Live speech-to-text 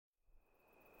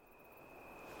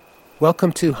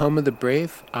Welcome to Home of the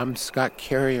Brave. I'm Scott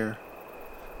Carrier.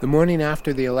 The morning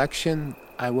after the election,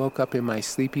 I woke up in my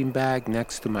sleeping bag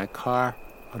next to my car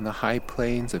on the high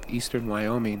plains of eastern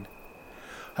Wyoming.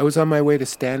 I was on my way to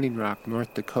Standing Rock,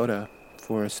 North Dakota,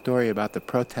 for a story about the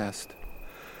protest.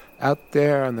 Out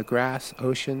there on the grass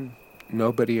ocean,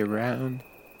 nobody around,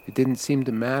 it didn't seem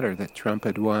to matter that Trump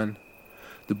had won.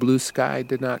 The blue sky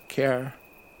did not care.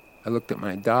 I looked at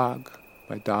my dog.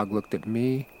 My dog looked at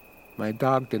me. My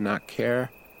dog did not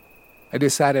care. I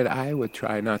decided I would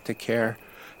try not to care,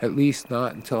 at least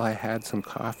not until I had some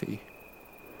coffee.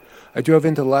 I drove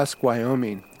into Lusk,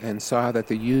 Wyoming, and saw that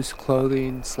the used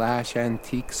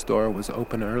clothing/antique store was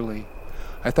open early.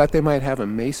 I thought they might have a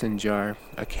mason jar,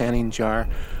 a canning jar,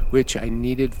 which I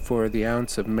needed for the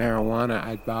ounce of marijuana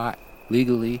I'd bought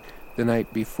legally the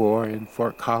night before in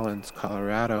Fort Collins,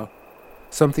 Colorado.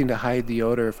 Something to hide the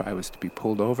odor if I was to be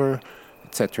pulled over,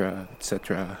 etc.,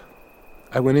 etc.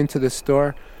 I went into the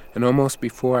store, and almost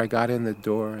before I got in the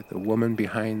door, the woman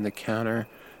behind the counter,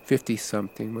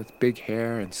 50-something with big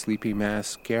hair and sleepy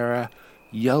mascara,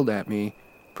 yelled at me,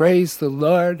 "Praise the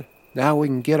Lord, now we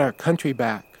can get our country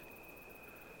back."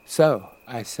 "So,"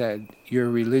 I said, "you're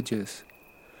religious."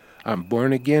 "I'm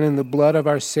born again in the blood of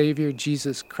our Savior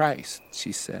Jesus Christ,"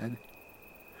 she said.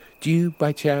 "Do you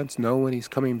by chance know when he's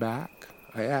coming back?"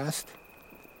 I asked.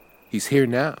 "He's here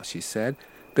now," she said.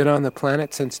 "Been on the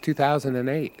planet since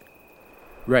 2008.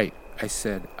 "Right," I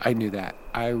said. "I knew that.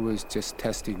 I was just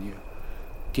testing you.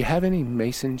 Do you have any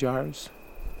mason jars?"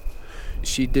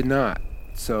 She did not,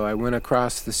 so I went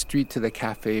across the street to the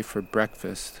cafe for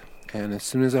breakfast. And as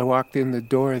soon as I walked in the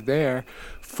door there,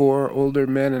 4 older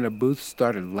men in a booth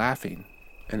started laughing.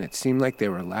 And it seemed like they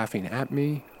were laughing at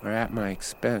me or at my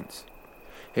expense.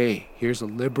 "Hey, here's a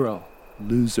liberal,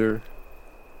 loser."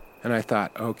 And I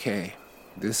thought, okay,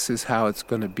 this is how it's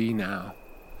going to be now,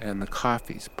 and the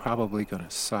coffee's probably going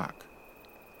to suck.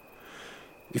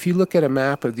 If you look at a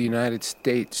map of the United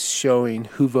States showing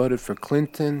who voted for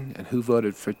Clinton and who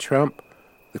voted for Trump,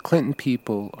 the Clinton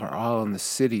people are all in the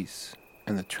cities,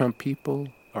 and the Trump people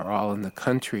are all in the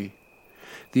country.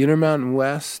 The Intermountain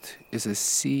West is a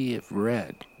sea of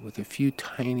red with a few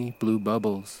tiny blue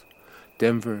bubbles.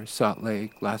 Denver, Salt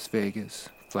Lake, Las Vegas,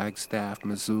 Flagstaff,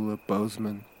 Missoula,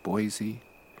 Bozeman, Boise.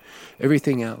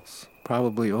 Everything else,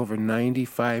 probably over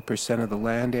 95% of the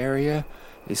land area,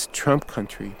 is Trump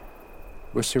country.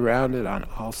 We're surrounded on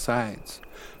all sides,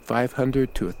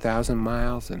 500 to 1,000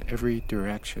 miles in every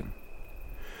direction.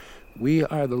 We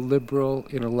are the liberal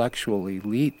intellectual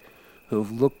elite who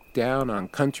have looked down on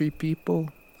country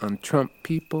people, on Trump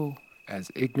people,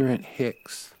 as ignorant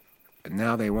hicks, and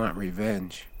now they want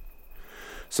revenge.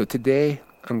 So today,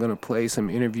 I'm going to play some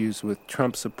interviews with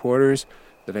Trump supporters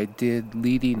that I did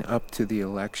leading up to the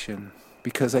election,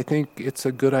 because I think it's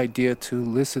a good idea to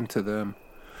listen to them.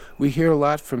 We hear a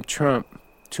lot from Trump,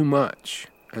 too much,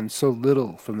 and so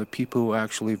little from the people who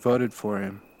actually voted for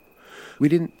him. We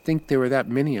didn't think there were that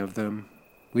many of them.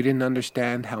 We didn't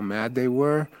understand how mad they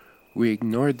were. We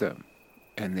ignored them,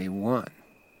 and they won.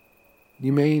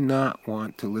 You may not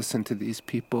want to listen to these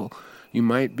people. You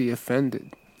might be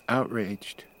offended,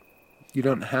 outraged. You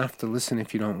don't have to listen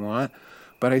if you don't want,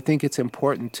 but I think it's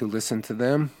important to listen to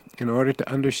them in order to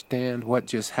understand what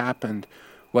just happened,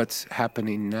 what's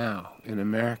happening now in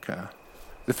America.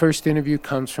 The first interview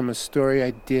comes from a story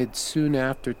I did soon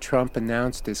after Trump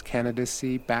announced his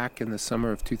candidacy back in the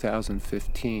summer of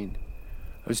 2015.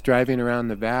 I was driving around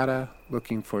Nevada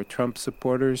looking for Trump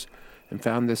supporters and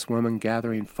found this woman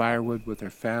gathering firewood with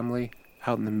her family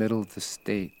out in the middle of the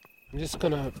state. I'm just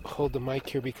going to hold the mic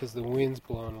here because the wind's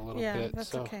blowing a little bit. Yeah,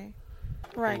 that's okay.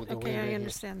 Right, okay, I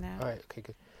understand that. All right, okay,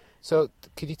 good. So,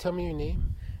 could you tell me your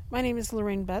name? My name is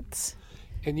Lorraine Butts.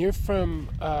 And you're from...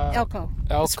 Elko.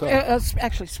 Elko.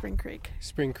 Actually, Spring Creek.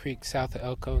 Spring Creek, south of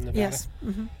Elko, Nevada? Yes.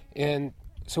 Mm-hmm. And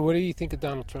so what do you think of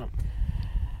Donald Trump?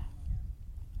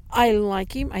 I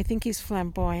like him. I think he's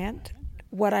flamboyant.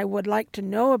 What I would like to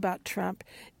know about Trump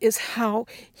is how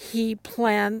he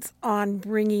plans on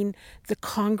bringing the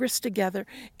Congress together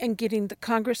and getting the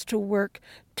Congress to work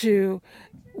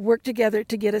together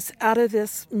to get us out of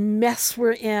this mess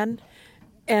we're in,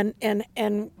 and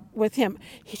with him.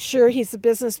 He's a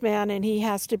businessman and he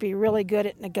has to be really good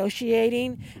at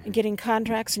negotiating and getting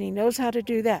contracts, and he knows how to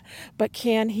do that. But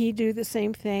can he do the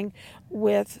same thing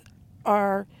with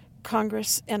our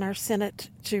Congress and our Senate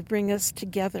to bring us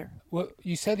together? Well,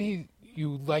 you said he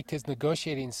you liked his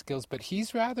negotiating skills, but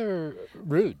he's rather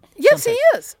rude. Yes, sometimes.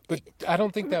 he is. But I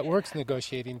don't think that works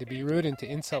negotiating, to be rude and to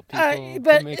insult people,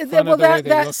 But to make fun of the way they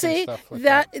look and stuff like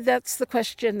that. That's the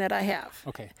question that I have.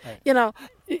 Okay, all right. You know,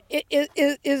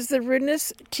 is the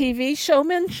rudeness TV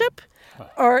showmanship,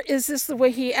 or is this the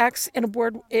way he acts in a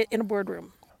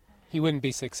boardroom? He wouldn't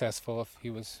be successful if he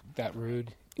was that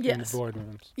rude in the Yes.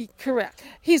 boardrooms. Correct.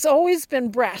 He's always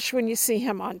been brash when you see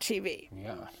him on TV.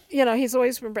 Yeah. You know, he's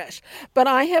always been brash. But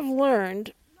I have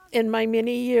learned in my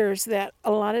many years that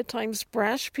a lot of times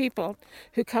brash people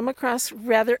who come across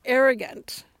rather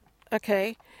arrogant,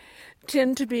 okay,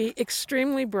 tend to be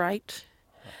extremely bright,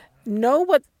 know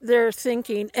what they're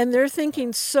thinking, and they're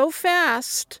thinking so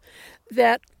fast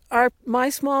that my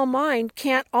small mind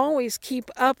can't always keep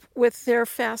up with their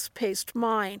fast-paced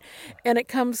mind, and it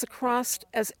comes across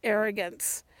as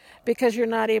arrogance because you're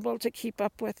not able to keep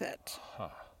up with it.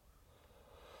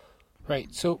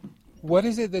 Right. So what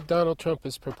is it that Donald Trump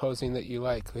is proposing that you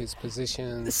like, his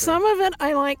positions? Some of it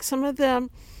I like, some of them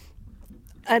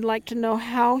I'd like to know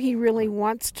how he really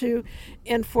wants to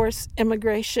enforce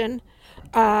immigration.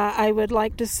 I would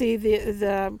like to see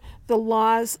the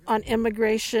laws on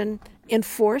immigration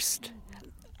enforced.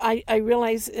 I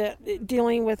realize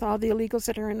dealing with all the illegals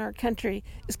that are in our country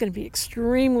is going to be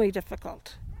extremely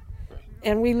difficult.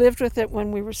 And we lived with it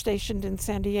when we were stationed in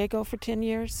San Diego for 10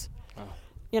 years.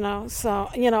 You know, so,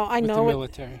 you know, I know. With the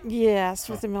military? Yes,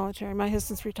 with the military. My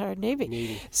husband's retired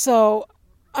Navy. So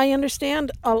I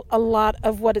understand a lot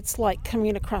of what it's like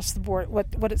coming across the border,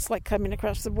 what it's like coming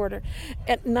across the border.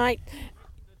 At night,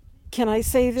 can I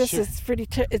say this? Sure.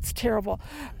 It's terrible.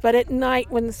 But at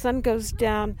night, when the sun goes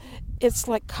down, it's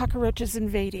like cockroaches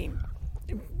invading.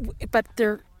 But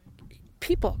they're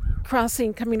people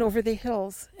coming over the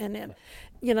hills, and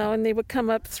you know, and they would come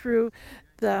up through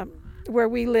where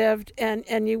we lived,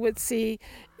 and you would see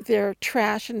their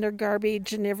trash and their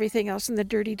garbage and everything else, and the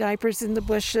dirty diapers in the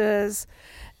bushes.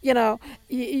 You know,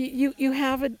 you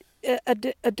have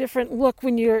a different look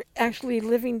when you're actually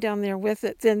living down there with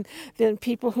it than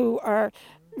people who are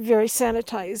very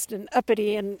sanitized and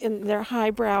uppity in their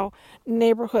highbrow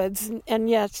neighborhoods, and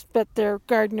yes, but their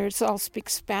gardeners all speak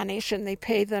Spanish and they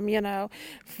pay them, you know,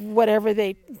 whatever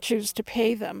they choose to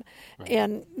pay them, right.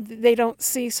 And they don't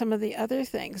see some of the other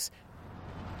things.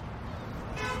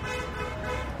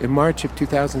 In March of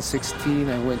 2016,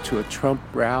 I went to a Trump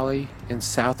rally in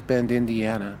South Bend,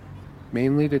 Indiana,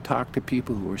 mainly to talk to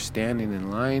people who were standing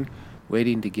in line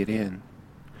waiting to get in.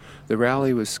 The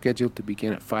rally was scheduled to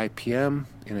begin at 5 p.m.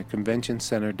 in a convention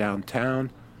center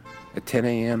downtown. At 10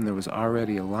 a.m., there was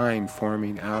already a line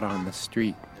forming out on the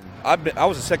street. I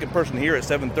was the second person here at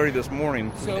 7:30 this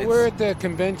morning. So we're at the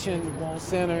convention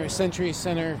center, Century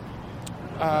Center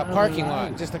parking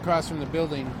lot, just across from the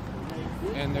building.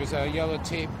 And there's a yellow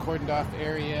tape cordoned off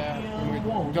area, and we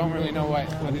don't really know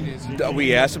what it is.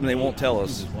 We asked them, and they won't tell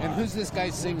us. And who's this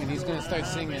guy singing? He's going to start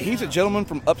singing. He's a gentleman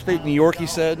from upstate New York, he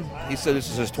said. He said this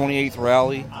is his 28th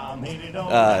rally.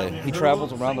 He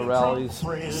travels around the rallies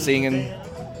singing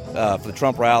for the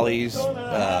Trump rallies.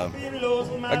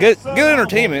 Good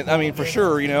entertainment, I mean, for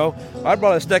sure, you know. I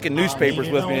brought a stack of newspapers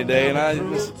with me today,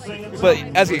 but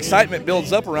as the excitement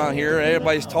builds up around here,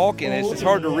 everybody's talking, it's just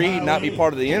hard to read and not be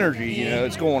part of the energy, you know,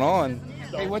 it's going on.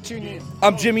 Hey, what's your name?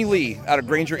 I'm Jimmy Lee, out of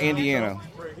Granger, Indiana.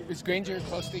 Is Granger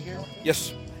close to here?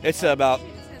 Yes, it's about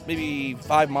maybe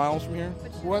 5 miles from here.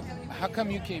 How come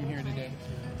you came here today?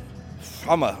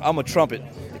 I'm a trumpet.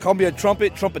 They call me a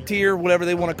trumpeteer, whatever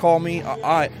they want to call me.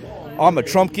 I'm a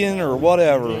Trumpkin or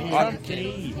whatever.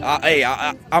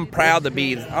 I'm proud to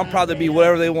be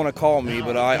whatever they want to call me,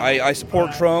 but I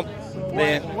support Trump.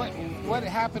 Man. What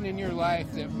happened in your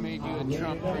life that made you a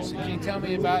Trump person? Can you tell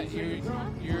me about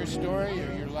your story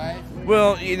or your life?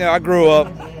 Well, you know, I grew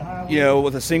up, you know,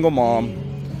 with a single mom.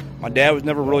 My dad was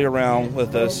never really around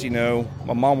with us, you know.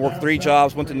 My mom worked 3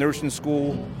 jobs, went to nursing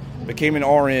school, became an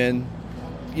RN,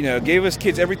 you know, gave us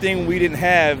kids everything we didn't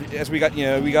have as we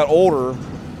got older.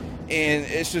 And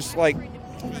it's just like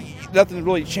nothing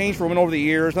really changed for women over the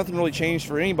years. Nothing really changed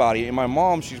for anybody. And my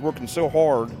mom, she's working so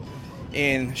hard,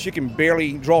 and she can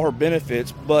barely draw her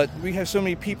benefits. But we have so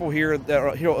many people here that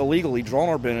are here illegally drawing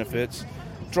our benefits,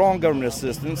 drawing government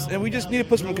assistance, and we just need to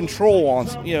put some control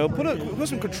on, you know, put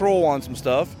some control on some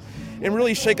stuff, and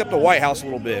really shake up the White House a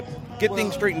little bit, get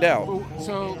things straightened out.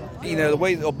 So, you know, the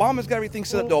way Obama's got everything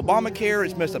set up, the Obamacare,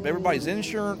 it's messed up everybody's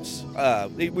insurance.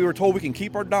 We were told we can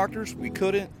keep our doctors, we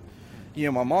couldn't. You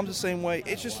know, my mom's the same way.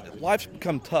 It's just, life's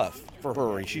become tough for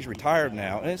her. She's retired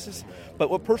now. And it's just, but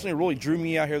what personally really drew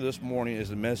me out here this morning is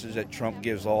the message that Trump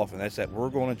gives off, and that's that we're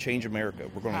going to change America.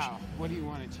 We're going How? What do you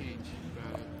want to change?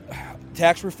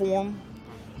 Tax reform,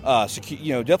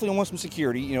 Definitely want some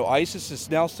security. ISIS is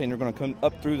now saying they're going to come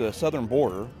up through the southern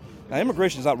border. Now,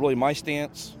 immigration is not really my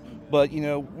stance, but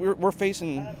we're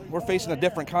facing a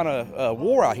different kind of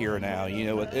war out here now.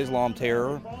 With Islam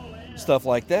terror, stuff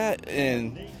like that,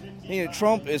 and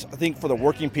Trump is, I think, for the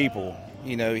working people.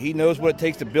 He knows what it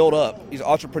takes to build up. He's an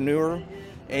entrepreneur,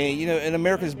 and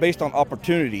America is based on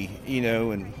opportunity.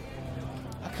 And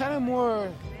I'm kind of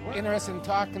more interested in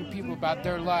talking to people about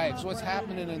their lives, what's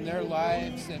happening in their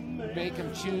lives that make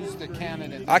them choose the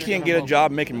candidate. I can't get a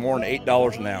job making more than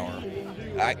 $8 an hour.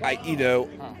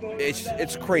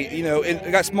 It's crazy. And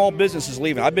I got small businesses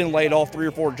leaving. I've been laid off 3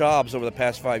 or 4 jobs over the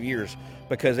past 5 years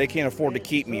because they can't afford to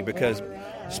keep me because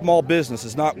small business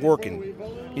is not working.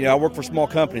 I work for small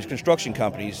companies, construction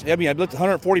companies. I lift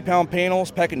 140-pound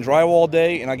panels, packing drywall all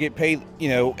day, and I get paid,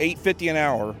 $8.50 an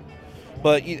hour.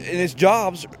 But his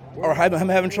jobs I'm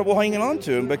having trouble hanging on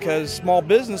to them because small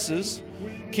businesses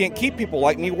can't keep people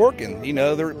like me working.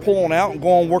 They're pulling out and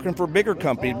going working for bigger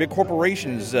companies, big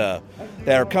corporations that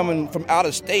are coming from out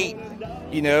of state,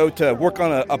 to work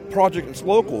on a project that's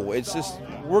local. It's just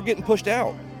we're getting pushed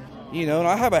out. And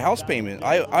I have a house payment.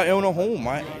 I own a home.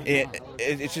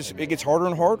 It gets harder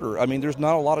and harder. There's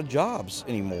not a lot of jobs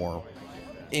anymore.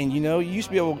 And you used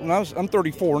to be able. I'm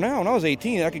 34 now. When I was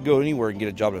 18, I could go anywhere and get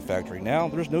a job at a factory. Now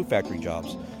there's no factory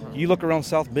jobs. You look around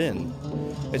South Bend,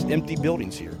 it's empty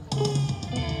buildings here.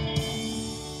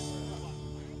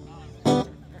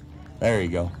 There you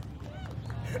go.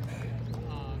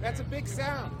 That's a big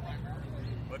sound.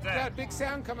 What's that? Got a big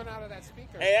sound coming out of that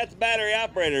speaker. Hey, that's a battery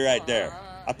operated right there.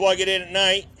 I plug it in at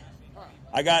night.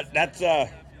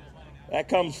 That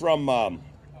comes from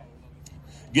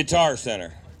Guitar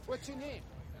Center. What's your name?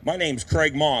 My name's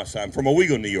Craig Moss. I'm from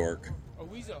Owego, New York.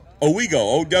 Owego,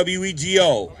 O-W-E-G-O.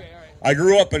 Okay, all right. I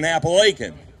grew up in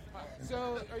Appalachian.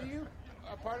 So, are you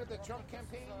a part of the Trump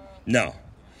campaign? No.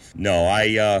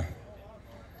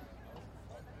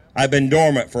 I've been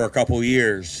dormant for a couple of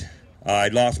years. I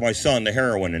lost my son to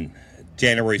heroin in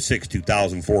January 6,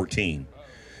 2014.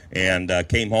 And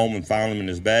came home and found him in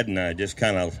his bed, and I just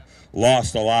kind of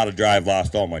lost all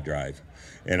my drive.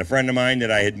 And a friend of mine that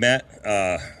I had met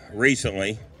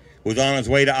recently was on his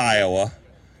way to Iowa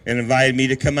and invited me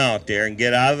to come out there and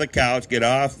get out of the couch, get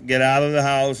out of the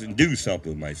house, and do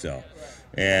something with myself.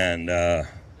 And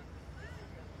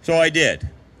so I did.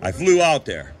 I flew out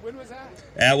there. When was that?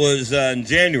 That was in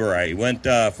January. Went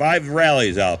 5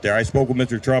 rallies out there. I spoke with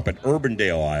Mr. Trump in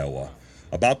Urbandale, Iowa,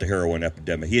 about the heroin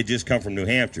epidemic. He had just come from New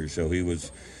Hampshire, so he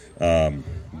was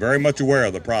very much aware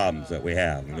of the problems that we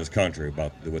have in this country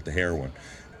with the heroin.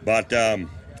 But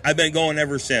I've been going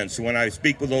ever since. When I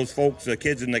speak with those folks,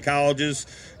 kids in the colleges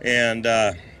and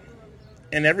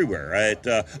everywhere,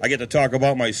 I get to talk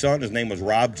about my son. His name was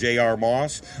Rob J.R.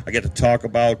 Moss. I get to talk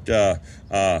about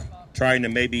trying to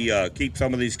maybe keep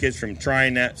some of these kids from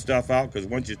trying that stuff out, because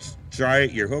once you try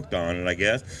it, you're hooked on it, I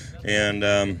guess. And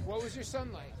what was your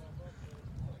son like?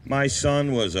 My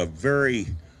son was a very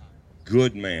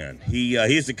good man.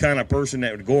 He's the kind of person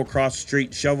that would go across the street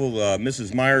and shovel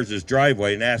Mrs. Myers'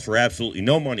 driveway and ask for absolutely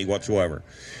no money whatsoever.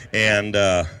 And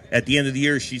at the end of the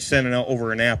year, she's sending out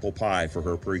over an apple pie for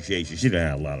her appreciation. She didn't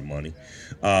have a lot of money.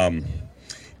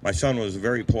 My son was a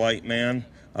very polite man.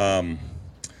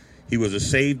 He was a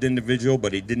saved individual,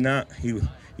 but he did not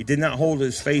hold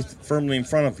his faith firmly in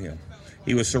front of him.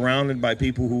 He was surrounded by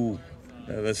people who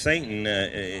the Satan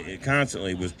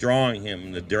constantly was drawing him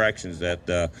in the directions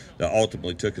that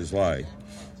ultimately took his life.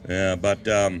 But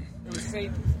it was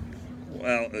Satan.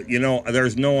 Well,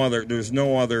 there's no other. There's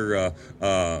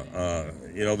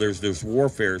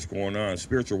warfares going on,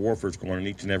 spiritual warfares going on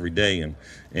each and every day,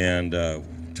 and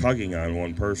tugging on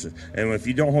one person. And if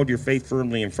you don't hold your faith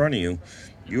firmly in front of you,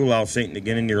 you allow Satan to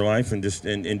get into your life and just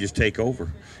take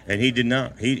over. And he did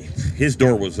not. His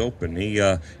door was open. He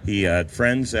had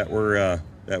friends that were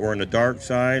in the dark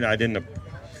side. I didn't.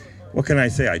 What can I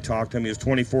say? I talked to him. He was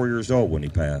 24 years old when he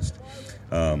passed.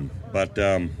 But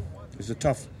it was a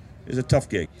tough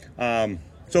gig.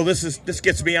 So this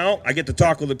gets me out. I get to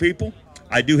talk with the people.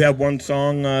 I do have one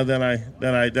song that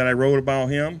I wrote about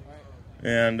him,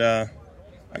 and I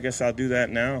guess I'll do that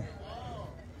now.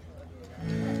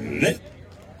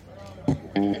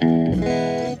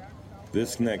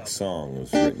 This next song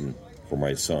was written for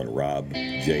my son, Rob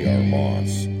J.R.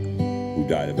 Moss, who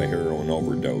died of a heroin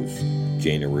overdose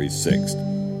January 6th,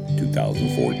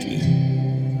 2014.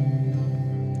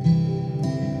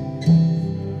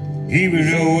 He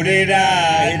was all that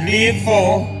I had lived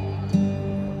for.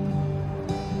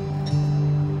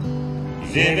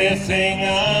 He's everything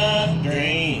I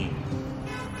dreamed.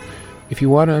 If you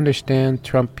want to understand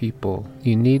Trump people,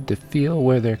 you need to feel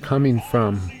where they're coming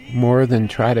from more than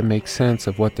try to make sense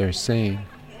of what they're saying.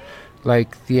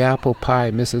 Like the apple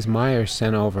pie Mrs. Myers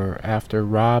sent over after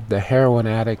Rob, the heroin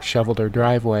addict, shoveled her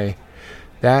driveway.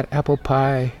 That apple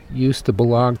pie used to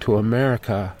belong to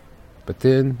America, but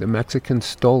then the Mexicans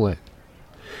stole it.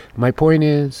 My point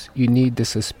is, you need to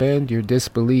suspend your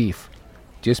disbelief.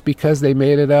 Just because they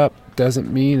made it up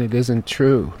doesn't mean it isn't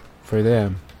true for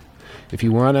them. If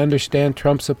you want to understand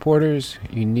Trump supporters,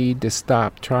 you need to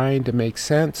stop trying to make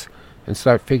sense and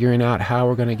start figuring out how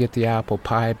we're going to get the apple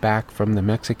pie back from the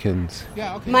Mexicans.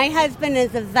 Yeah, okay. My husband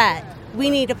is a vet. We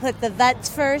need to put the vets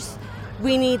first.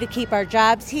 We need to keep our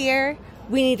jobs here.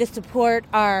 We need to support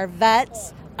our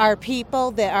vets, our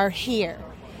people that are here.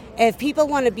 If people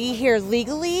want to be here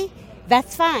legally,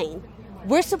 that's fine.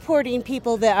 We're supporting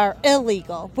people that are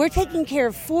illegal. We're taking care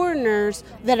of foreigners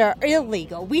that are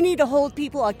illegal. We need to hold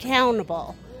people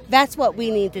accountable. That's what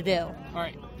we need to do. All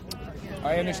right.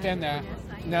 I understand that.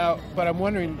 Now, but I'm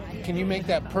wondering, can you make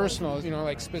that personal,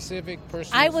 like specific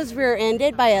personal? I was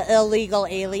rear-ended by an illegal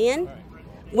alien.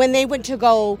 When they went to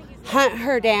go hunt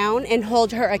her down and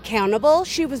hold her accountable,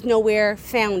 she was nowhere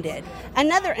founded.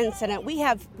 Another incident, we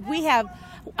have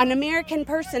an American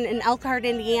person in Elkhart,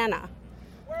 Indiana.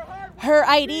 Her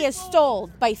ID is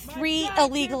stolen by 3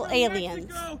 illegal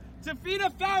aliens. To feed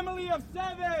a family of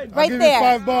 7. Right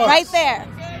there. Right there.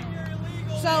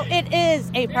 So it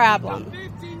is a problem.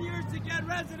 15 years to get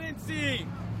residency.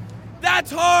 That's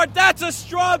hard. That's a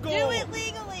struggle. Do it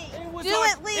legally. Do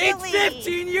it legally. It's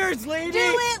 15 years, lady. Do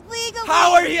it legally.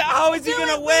 How is he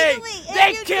gonna wait?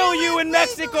 They kill you in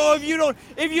Mexico if you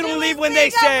don't leave when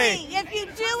they say. If you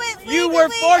do it legally, you were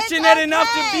fortunate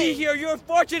enough to okay. be here. You're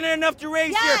fortunate enough to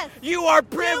raise Yes. here. You are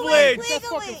privileged. That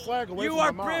fucking flag away You from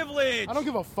are my mouth. privileged. I don't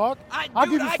give a fuck. I'll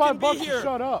give you $5 to here.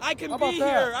 shut up. I can How be about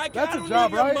here. that? That's I a don't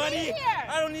job, need your right? money. Be here.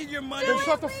 I don't need your money. Then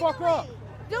shut the fuck up.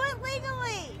 Do it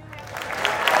legally.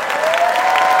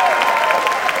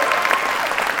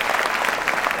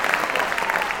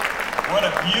 What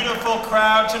a beautiful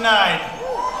crowd tonight.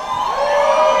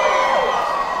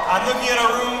 I'm looking at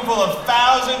a room full of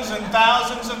thousands and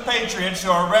thousands of patriots who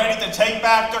are ready to take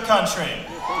back their country.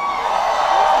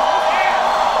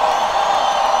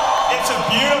 It's a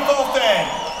beautiful thing.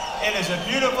 It is a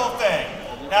beautiful thing.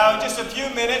 Now, in just a few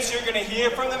minutes, you're going to hear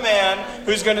from the man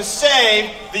who's going to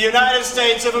save the United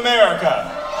States of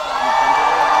America.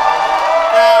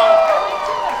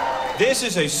 Now, this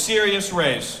is a serious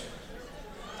race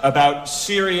about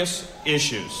serious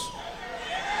issues.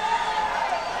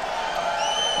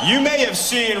 You may have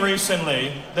seen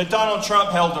recently that Donald Trump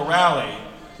held a rally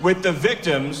with the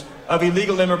victims of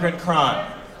illegal immigrant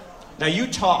crime. Now, you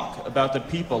talk about the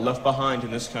people left behind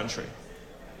in this country.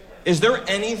 Is there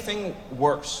anything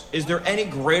worse? Is there any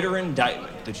greater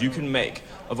indictment that you can make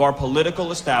of our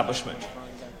political establishment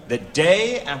that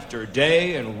day after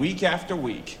day and week after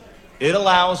week, it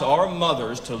allows our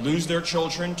mothers to lose their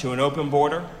children to an open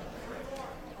border?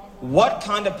 What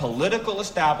kind of political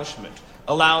establishment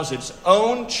allows its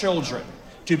own children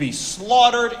to be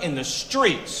slaughtered in the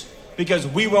streets because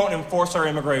we won't enforce our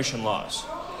immigration laws?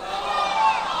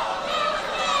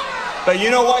 But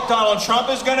you know what Donald Trump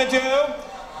is going to do?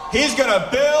 He's going to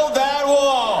build that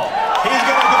wall. He's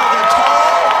going to build it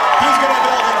tall. He's going to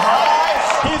build it high.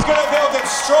 He's going to build it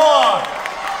strong.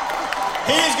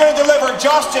 He's going to deliver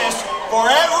justice for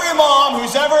every mom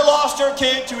who's ever lost her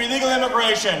kid to illegal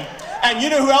immigration. And you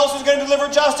know who else is going to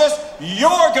deliver justice?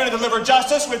 You're going to deliver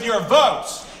justice with your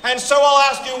votes. And so I'll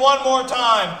ask you one more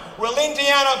time. Will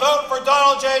Indiana vote for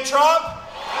Donald J. Trump?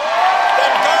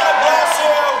 Then God bless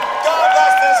you, God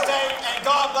bless this state, and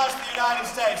God bless the United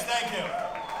States. Thank you.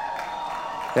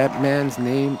 That man's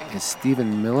name is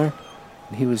Stephen Miller,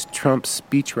 and he was Trump's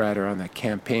speechwriter on the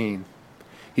campaign.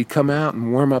 He'd come out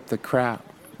and warm up the crowd,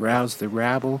 rouse the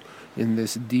rabble in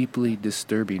this deeply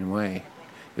disturbing way.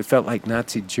 It felt like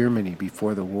Nazi Germany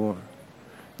before the war.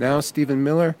 Now Stephen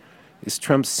Miller is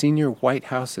Trump's senior White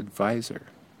House advisor,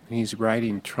 and he's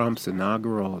writing Trump's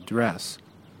inaugural address.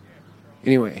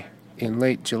 Anyway, in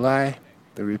late July,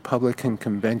 the Republican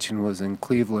convention was in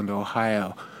Cleveland,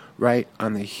 Ohio, right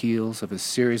on the heels of a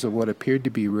series of what appeared to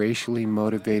be racially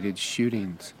motivated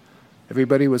shootings.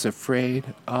 Everybody was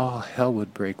afraid all hell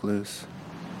would break loose.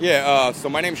 Yeah, so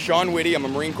my name's Sean Whitty. I'm a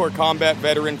Marine Corps combat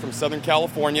veteran from Southern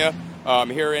California.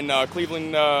 I'm here in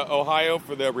Cleveland, Ohio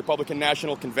for the Republican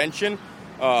National Convention.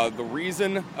 The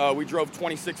reason we drove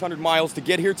 2,600 miles to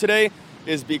get here today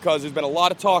is because there's been a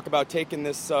lot of talk about taking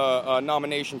this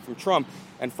nomination from Trump.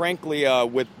 And frankly,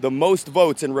 with the most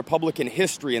votes in Republican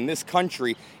history in this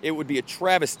country, it would be a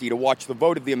travesty to watch the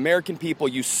vote of the American people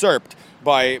usurped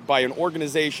by an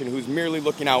organization who's merely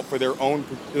looking out for their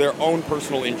own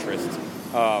personal interests.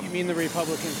 You mean the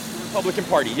Republicans? Republican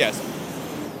Party, yes.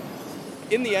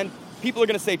 In the end, people are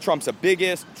going to say Trump's a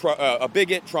bigot,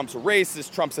 Trump's a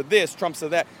racist, Trump's a this, Trump's a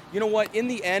that. You know what? In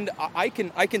the end, I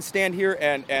can stand here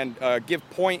and give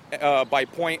point by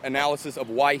point analysis of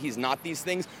why he's not these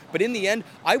things. But in the end,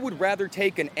 I would rather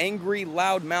take an angry,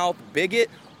 loudmouth bigot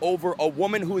over a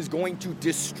woman who is going to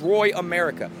destroy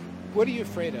America. What are you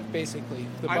afraid of, basically?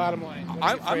 The bottom line.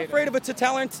 I'm afraid of a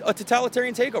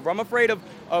totalitarian takeover. I'm afraid of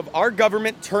our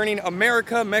government turning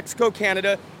America, Mexico,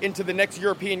 Canada into the next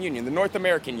European Union, the North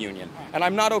American Union. And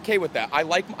I'm not okay with that.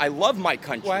 I love my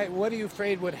country. Why? What are you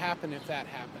afraid would happen if that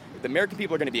happened? The American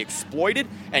people are going to be exploited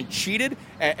and cheated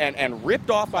and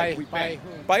ripped off by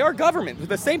our government.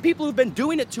 The same people who've been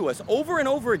doing it to us over and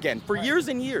over again for years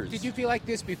and years. Did you feel like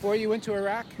this before you went to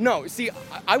Iraq? No. See,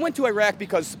 I went to Iraq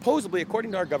because supposedly,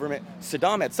 according to our government,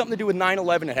 Saddam had something to do with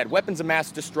 9/11 and had weapons of mass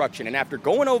destruction. And after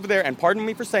going over there, and pardon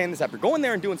me for saying this, after going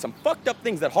there and doing some fucked up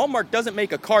things that Hallmark doesn't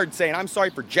make a card saying, I'm sorry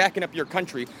for jacking up your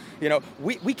country,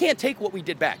 we can't take what we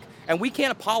did back. And we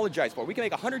can't apologize for it. We can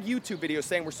make 100 YouTube videos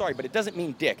saying we're sorry, but it doesn't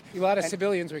mean dick. A lot of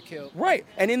civilians were killed. Right.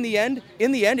 And in the end,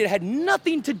 it had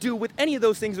nothing to do with any of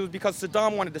those things. It was because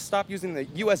Saddam wanted to stop using the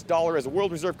U.S. dollar as a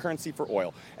world reserve currency for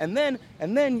oil. And then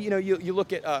you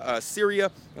look at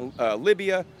Syria,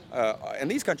 Libya, and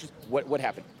these countries. What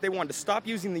happened? They wanted to stop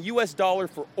using the U.S. dollar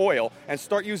for oil and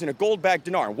start using a gold-backed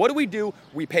dinar. And what do?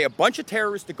 We pay a bunch of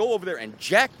terrorists to go over there and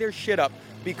jack their shit up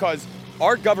because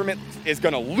our government is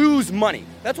going to lose money.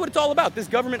 That's what it's all about. This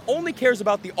government only cares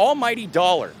about the almighty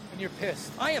dollar. And you're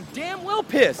pissed. I am damn well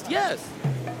pissed, yes.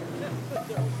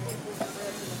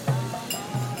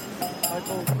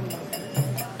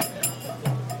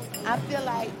 I feel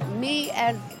like me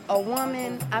as a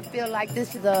woman, I feel like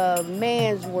this is a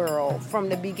man's world from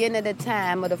the beginning of the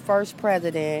time of the first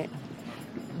president,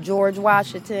 George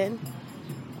Washington.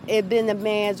 It's been a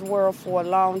man's world for a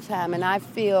long time, and I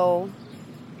feel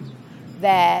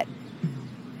that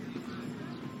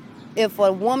if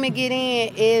a woman get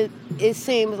in, it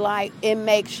seems like it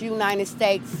makes United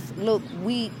States look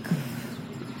weak.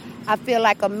 I feel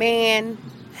like a man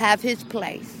have his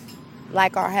place,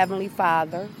 like our Heavenly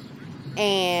Father,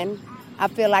 and I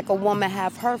feel like a woman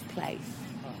have her place.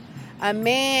 A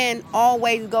man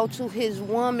always go to his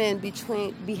woman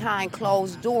behind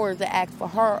closed doors to ask for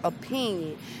her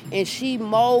opinion, and she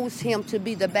molds him to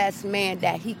be the best man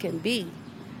that he can be.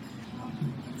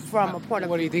 From a point of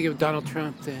What do you think of Donald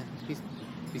Trump then?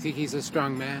 You think he's a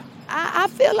strong man? I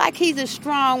feel like he's a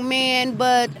strong man,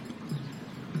 but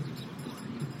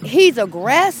he's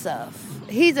aggressive.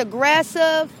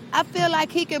 I feel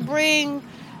like he could bring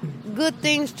good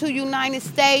things to United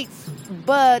States,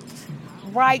 but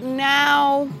right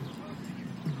now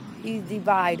he's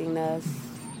dividing us.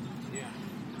 Yeah.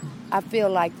 I feel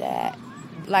like that.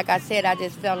 Like I said, I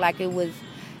just felt like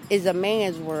it's a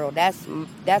man's world. That's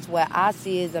what I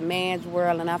see as a man's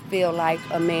world, and I feel like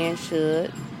a man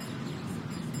should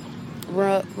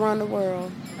run the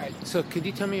world. All right, so could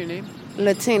you tell me your name?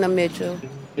 Latina Mitchell.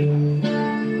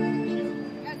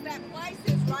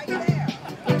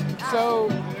 So,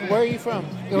 where are you from?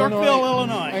 Yorkville,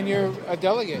 Illinois. And you're a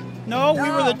delegate? No, we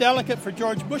were the delegate for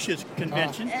George Bush's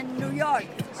convention. In New York.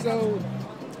 So,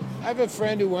 I have a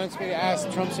friend who wants me to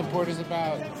ask Trump supporters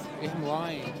about him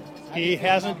lying. He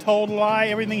hasn't told a lie.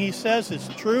 Everything he says is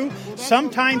true.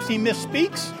 Sometimes he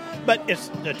misspeaks, but it's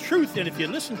the truth. And if you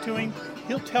listen to him,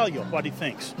 he'll tell you what he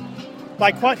thinks.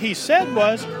 Like what he said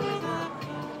was,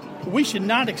 we should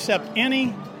not accept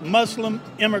any Muslim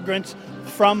immigrants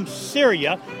from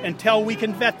Syria until we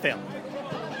can vet them.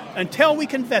 And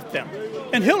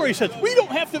Hillary says, we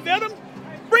don't have to vet them.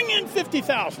 Bring in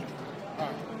 50,000.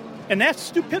 And that's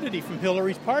stupidity from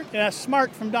Hillary's part, and that's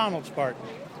smart from Donald's part.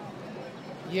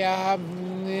 Yeah,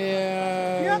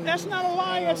 that's not a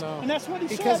lie, and that's what he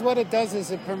said. Because what it does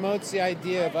is it promotes the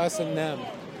idea of us and them.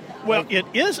 Well, it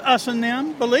is us and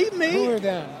them, believe me. Who are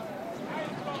them?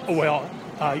 Well,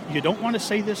 you don't want to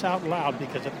say this out loud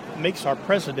because it makes our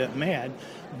president mad,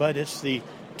 but it's the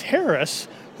terrorists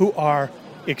who are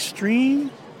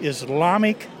extreme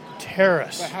Islamic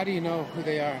terrorists. But how do you know who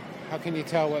they are? How can you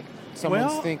tell what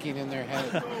someone's thinking in their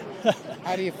head?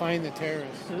 How do you find the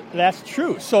terrorists? That's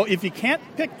true. So if you can't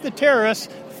pick the terrorists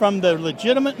from the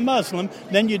legitimate Muslim,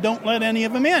 then you don't let any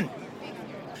of them in.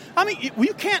 I mean,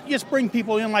 you can't just bring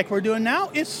people in like we're doing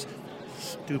now. It's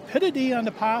stupidity on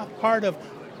the part of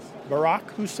Barack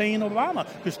Hussein Obama,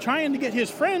 who's trying to get his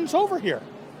friends over here.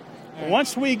 Right.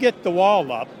 Once we get the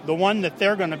wall up, the one that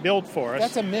they're going to build for us...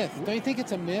 That's a myth. Don't you think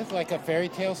it's a myth, like a fairy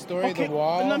tale story, okay, the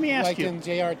wall? Let me ask like you. in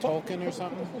J.R. Tolkien or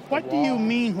something? What do you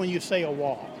mean when you say a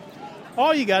wall?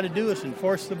 All you got to do is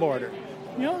enforce the border.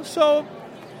 So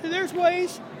There's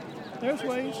ways. There's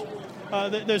ways.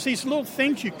 There's these little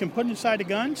things you can put inside the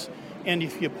guns, and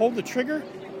if you pull the trigger,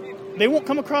 they won't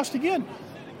come across again.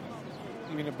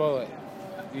 You mean a bullet?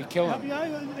 You kill them?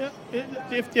 Yeah.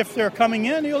 If they're coming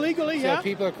in illegally, so yeah. if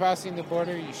people are crossing the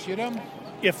border, you shoot them?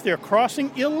 If they're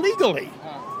crossing illegally.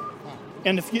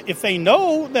 And if they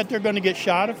know that they're going to get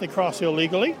shot if they cross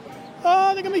illegally, there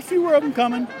are going to be fewer of them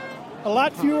coming. A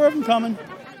lot fewer of them coming.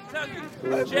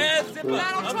 Donald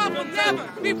Trump will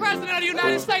never be president of the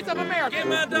United States of America. Get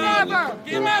my dog. Never.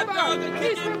 Get my dog.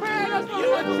 He's prepared us for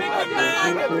you a chicken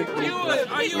man.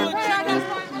 Are you a chicken? He's prepared us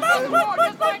for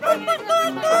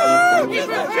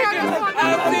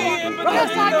I see him, but I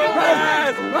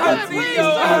see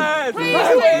your eyes.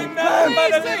 You ain't nothing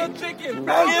but a little chicken.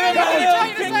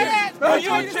 Are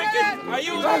you a chicken? Are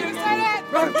you a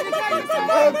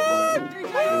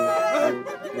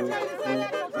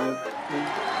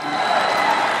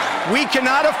We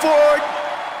cannot afford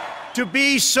to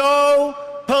be so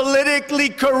politically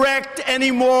correct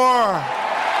anymore.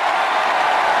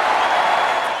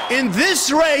 In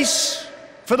this race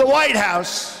for the White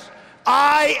House,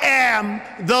 I am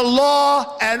the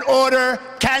law and order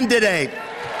candidate.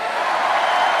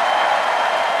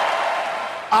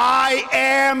 I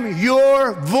am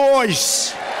your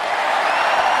voice.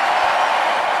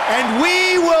 And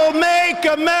we will make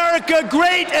America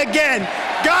great again.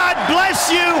 God bless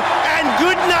you and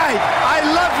good night. I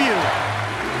love you.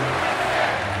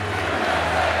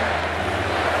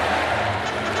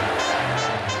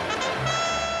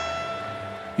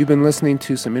 You've been listening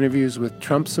to some interviews with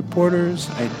Trump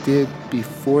supporters I did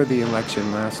before the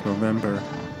election last November.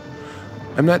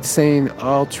 I'm not saying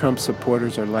all Trump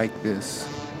supporters are like this.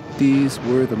 These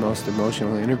were the most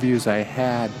emotional interviews I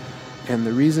had, and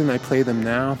the reason I play them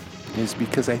now is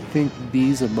because I think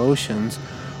these emotions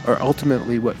are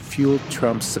ultimately what fueled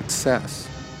Trump's success.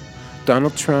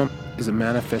 Donald Trump is a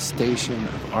manifestation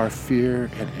of our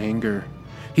fear and anger.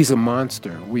 He's a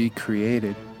monster we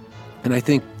created. And I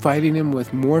think fighting him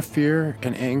with more fear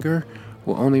and anger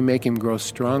will only make him grow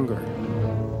stronger.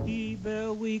 Be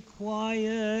very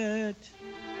quiet.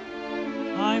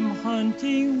 I'm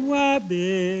hunting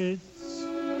rabbits.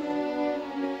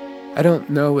 I don't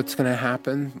know what's going to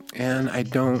happen, and I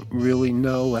don't really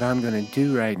know what I'm going to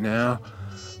do right now.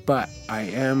 But I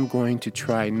am going to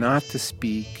try not to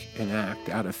speak and act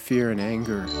out of fear and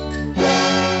anger.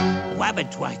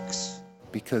 Wabbit wax.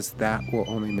 Because that will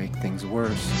only make things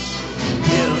worse.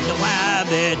 Kill the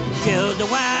wabbit, kill the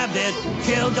wabbit,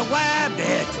 kill the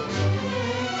wabbit.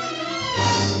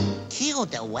 Kill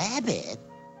the wabbit?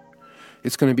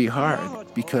 It's going to be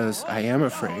hard because I am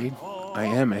afraid, I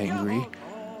am angry.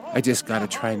 I just got to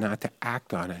try not to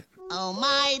act on it. Oh,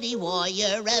 mighty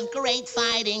warrior of great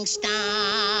fighting stock,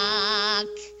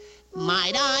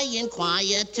 might I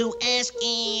inquire to ask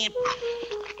him,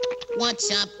 what's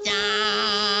up,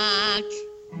 Doc?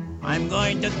 I'm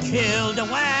going to kill the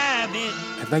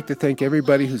wabbit. I'd like to thank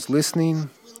everybody who's listening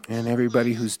and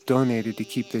everybody who's donated to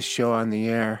keep this show on the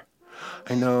air.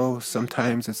 I know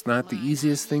sometimes it's not the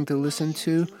easiest thing to listen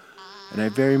to, and I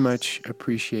very much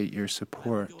appreciate your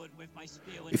support.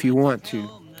 If you want to,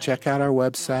 check out our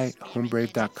website,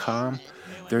 homebrave.com.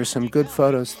 There are some good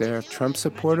photos there of Trump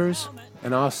supporters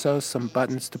and also some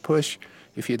buttons to push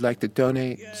if you'd like to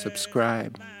donate,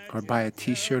 subscribe, or buy a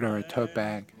t-shirt or a tote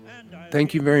bag.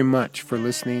 Thank you very much for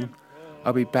listening.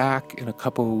 I'll be back in a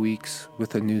couple of weeks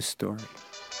with a new story.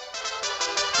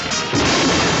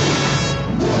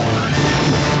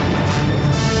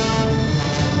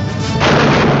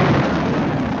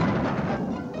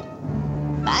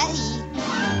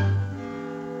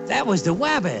 That was the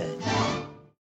wabbit.